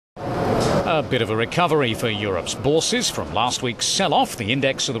A bit of a recovery for Europe's bourses from last week's sell-off. The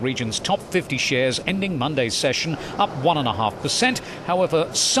index of the region's top 50 shares ending Monday's session up 1.5%. However,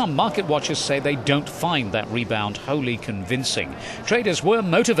 some market watchers say they don't find that rebound wholly convincing. Traders were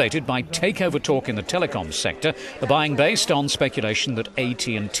motivated by takeover talk in the telecom sector, the buying based on speculation that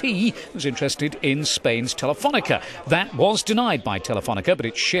AT&T was interested in Spain's Telefonica. That was denied by Telefonica, but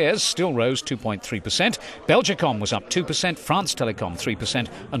its shares still rose 2.3%. Belgacom was up 2%, France Telecom 3%,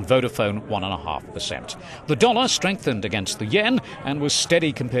 and Vodafone 1.5%. The dollar strengthened against the yen and was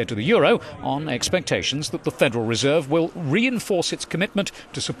steady compared to the euro on expectations that the Federal Reserve will reinforce its commitment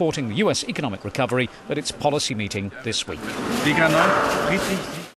to supporting the US economic recovery at its policy meeting this week.